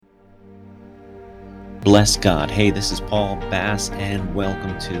Bless God. Hey, this is Paul Bass, and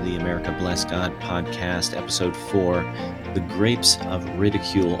welcome to the America Bless God podcast, episode 4, The Grapes of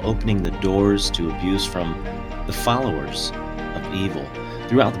Ridicule, opening the doors to abuse from the followers of evil.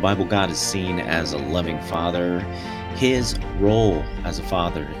 Throughout the Bible, God is seen as a loving father. His role as a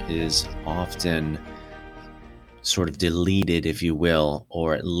father is often sort of deleted, if you will,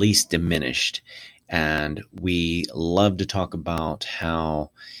 or at least diminished. And we love to talk about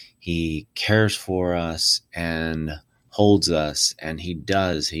how he cares for us and holds us, and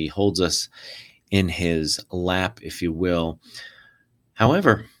he holds us in his lap, if you will.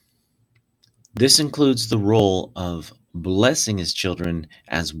 However, this includes the role of blessing his children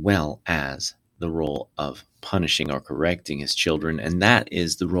as well as the role of punishing or correcting his children, and that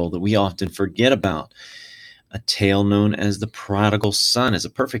is the role that we often forget about. A tale known as the prodigal son is a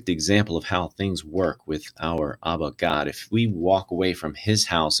perfect example of how things work with our Abba God. If we walk away from his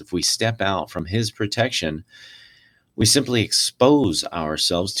house, if we step out from his protection, we simply expose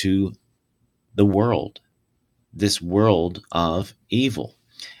ourselves to the world, this world of evil.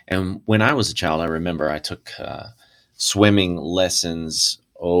 And when I was a child, I remember I took swimming lessons,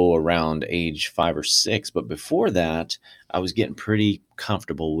 around age 5 or 6. But before that, I was getting pretty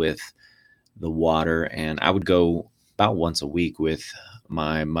comfortable with the water, and I would go about once a week with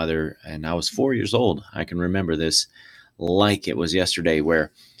my mother, and I was 4 years old. I can remember this like it was yesterday,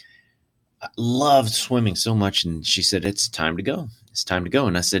 where I loved swimming so much, and she said, "It's time to go. It's time to go."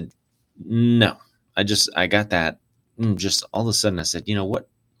 And I said, "No." I got that, just all of a sudden I said, "You know what?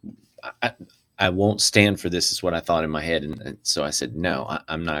 I won't stand for this," is what I thought in my head. And so I said, "No,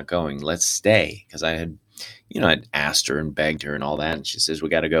 I'm not going. Let's stay." Because I had, I'd asked her and begged her and all that. And she says, we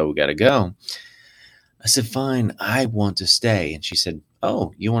got to go. We got to go. I said, "Fine, I want to stay." And she said,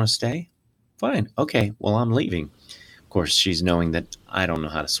 "Oh, you want to stay? Fine. Okay, well, I'm leaving." Of course, she's knowing that I don't know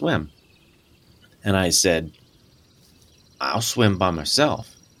how to swim. And I said, "I'll swim by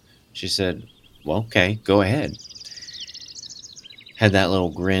myself." She said, "Well, okay, go ahead." Had that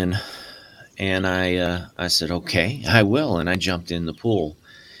little grin. And I said, "Okay, I will." And I jumped in the pool.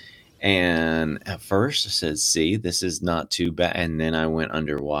 And at first I said, "See, this is not too bad." And then I went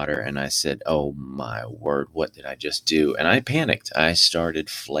underwater and I said, "Oh my word, what did I just do?" And I panicked. I started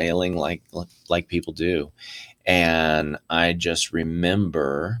flailing like people do. And I just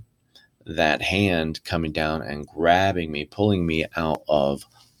remember that hand coming down and grabbing me, pulling me out of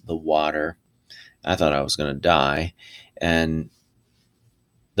the water. I thought I was going to die. And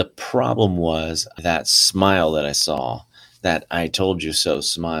the problem was that smile that I saw, that "I told you so"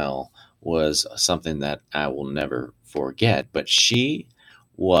 smile, was something that I will never forget. But she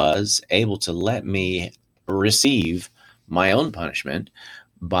was able to let me receive my own punishment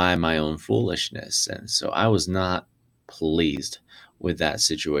by my own foolishness. And so I was not pleased with that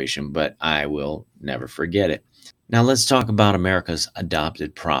situation, but I will never forget it. Now let's talk about America's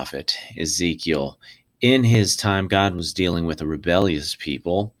adopted prophet, Ezekiel. In his time, God was dealing with a rebellious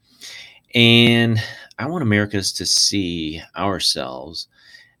people. And I want Americans to see ourselves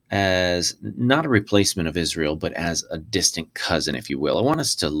as not a replacement of Israel, but as a distant cousin, if you will. I want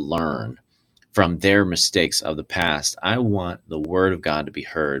us to learn from their mistakes of the past. I want the word of God to be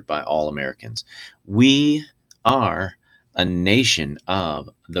heard by all Americans. We are a nation of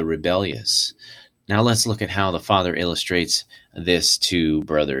the rebellious. Now let's look at how the Father illustrates this to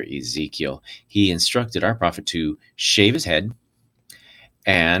brother Ezekiel. He instructed our prophet to shave his head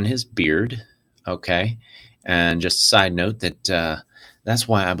and his beard, okay? And just a side note that that's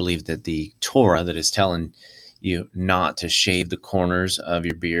why I believe that the Torah that is telling you not to shave the corners of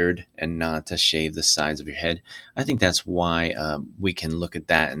your beard and not to shave the sides of your head, I think that's why we can look at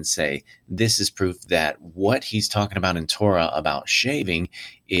that and say, this is proof that what he's talking about in Torah about shaving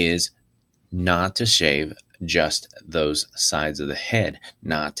is not to shave just those sides of the head,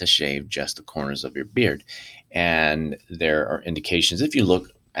 not to shave just the corners of your beard. And there are indications, if you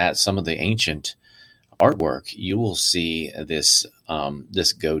look at some of the ancient artwork, you will see this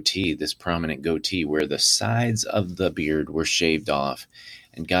this goatee, this prominent goatee, where the sides of the beard were shaved off.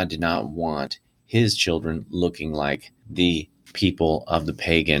 And God did not want his children looking like the people of the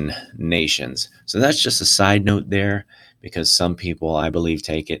pagan nations. So that's just a side note there, because some people, I believe,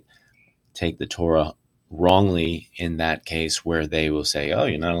 take the Torah wrongly in that case, where they will say, "Oh,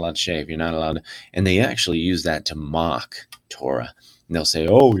 you're not allowed to shave, you're not allowed to," and they actually use that to mock Torah. And they'll say,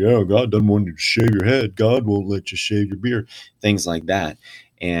 "Oh yeah, God doesn't want you to shave your head. God won't let you shave your beard." Things like that.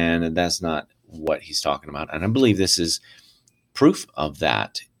 And that's not what he's talking about. And I believe this is proof of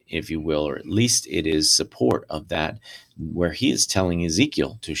that, if you will, or at least it is support of that, where he is telling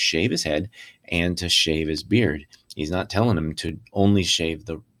Ezekiel to shave his head and to shave his beard. He's not telling him to only shave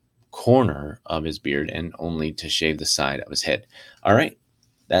the corner of his beard and only to shave the side of his head. All right,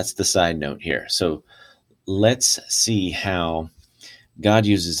 that's the side note here. So let's see how God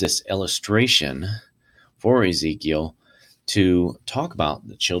uses this illustration for Ezekiel to talk about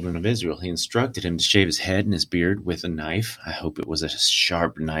the children of Israel. He instructed him to shave his head and his beard with a knife. I hope it was as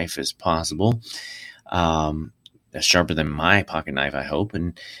sharp knife as possible. Sharper than my pocket knife, I hope.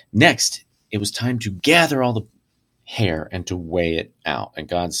 And next, it was time to gather all the hair and to weigh it out. And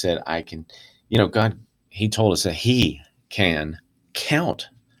God said, he told us that he can count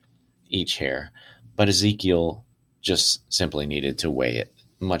each hair, but Ezekiel just simply needed to weigh it.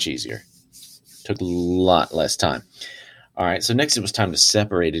 Much easier. Took a lot less time. All right, so next it was time to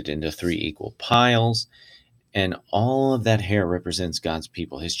separate it into 3 equal piles. And all of that hair represents God's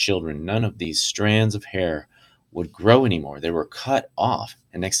people, his children. None of these strands of hair would grow anymore. They were cut off.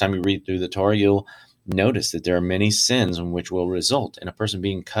 And next time you read through the Torah, you'll notice that there are many sins in which will result in a person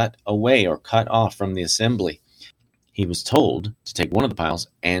being cut away or cut off from the assembly. He was told to take one of the piles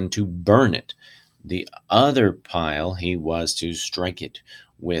and to burn it. The other pile, he was to strike it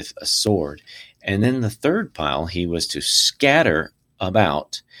with a sword. And then the third pile, he was to scatter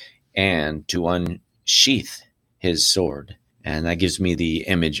about and to unsheath his sword. And that gives me the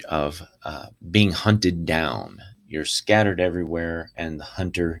image of being hunted down. You're scattered everywhere, and the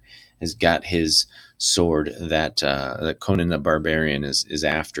hunter has got his sword that Conan the Barbarian is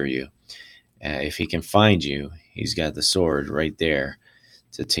after you. If he can find you, he's got the sword right there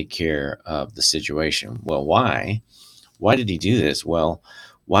to take care of the situation. Well, why? Why did he do this? Well,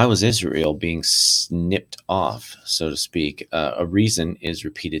 why was Israel being snipped off, so to speak? A reason is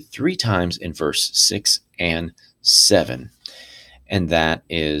repeated 3 times in verse 6 and 7. And that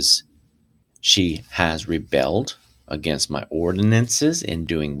is, she has rebelled against my ordinances in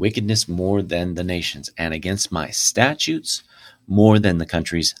doing wickedness more than the nations, and against my statutes more than the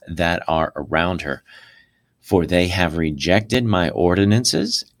countries that are around her. For they have rejected my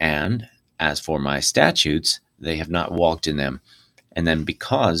ordinances, and as for my statutes, they have not walked in them. And then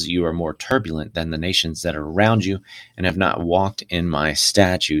because you are more turbulent than the nations that are around you, and have not walked in my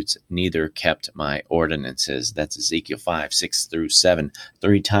statutes, neither kept my ordinances. That's Ezekiel 5, 6 through 7.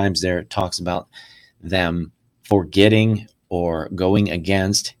 3 times there it talks about them forgetting or going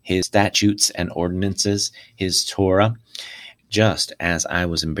against his statutes and ordinances, his Torah, just as I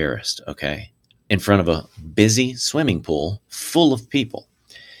was embarrassed, okay, in front of a busy swimming pool full of people.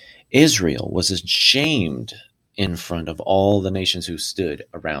 Israel was ashamed in front of all the nations who stood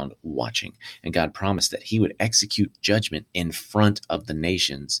around watching. And God promised that he would execute judgment in front of the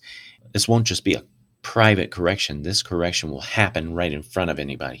nations. This won't just be a private correction. This correction will happen right in front of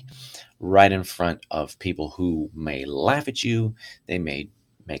anybody, right in front of people who may laugh at you, they may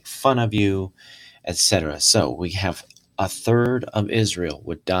make fun of you, etc. So we have 1/3 of Israel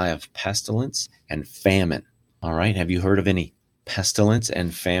would die of pestilence and famine. All right, have you heard of any pestilence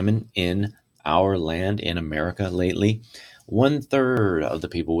and famine in our land, in America lately? 1/3 of the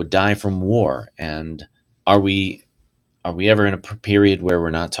people would die from war. And are we ever in a period where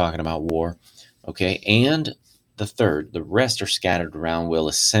we're not talking about war? Okay, and the rest are scattered around, will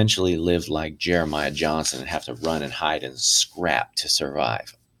essentially live like Jeremiah Johnson and have to run and hide and scrap to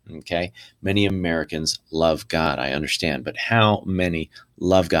survive. Okay, many Americans love God, I understand, but how many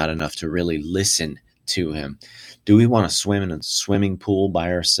love God enough to really listen to him? Do we want to swim in a swimming pool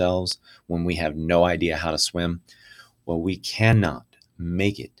by ourselves when we have no idea how to swim? Well, we cannot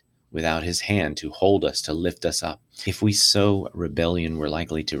make it without his hand to hold us, to lift us up. If we sow rebellion, we're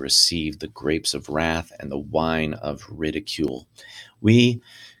likely to receive the grapes of wrath and the wine of ridicule. We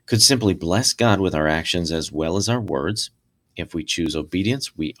could simply bless God with our actions as well as our words. If we choose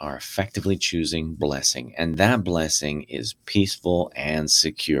obedience, we are effectively choosing blessing, and that blessing is peaceful and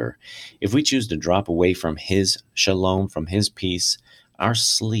secure. If we choose to drop away from his shalom, from his peace, our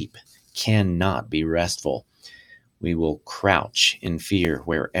sleep cannot be restful. We will crouch in fear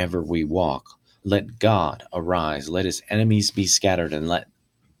wherever we walk. Let God arise, let his enemies be scattered, and let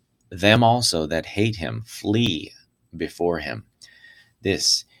them also that hate him flee before him.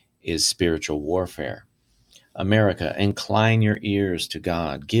 This is spiritual warfare. America, incline your ears to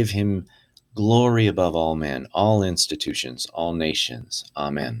God. Give him glory above all men, all institutions, all nations.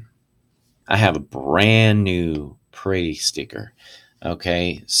 Amen. I have a brand new pray sticker.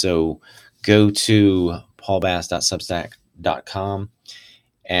 Okay, so go to paulbass.substack.com,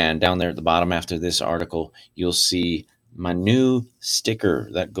 and down there at the bottom after this article, you'll see my new sticker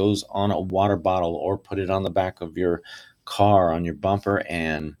that goes on a water bottle, or put it on the back of your car, on your bumper,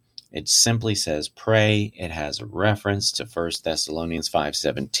 and it simply says pray. It has a reference to 1 Thessalonians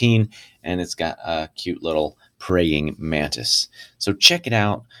 5:17, and it's got a cute little praying mantis. So check it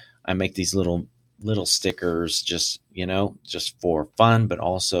out. I make these little stickers just for fun, but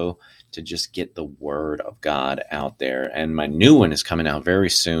also to just get the word of God out there. And my new one is coming out very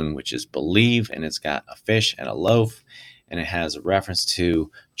soon, which is Believe, and it's got a fish and a loaf, and it has a reference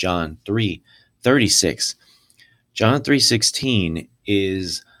to John 3:36. John 3:16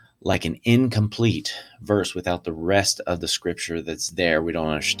 is like an incomplete verse without the rest of the scripture that's there. We don't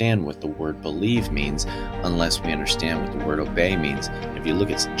understand what the word believe means unless we understand what the word obey means. If you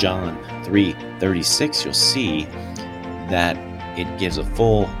look at John 3:36, you'll see that it gives a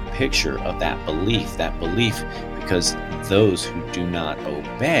full picture of that belief, because those who do not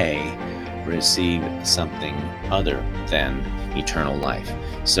obey receive something other than eternal life.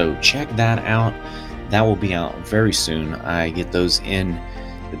 So check that out. That will be out very soon. I get those in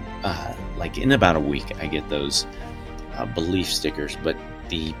about a week. I get those belief stickers, but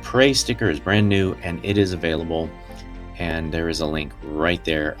the pray sticker is brand new and it is available. And there is a link right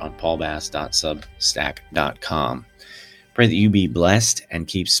there on paulbass.substack.com. Pray that you be blessed and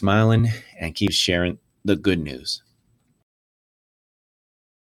keep smiling and keep sharing the good news.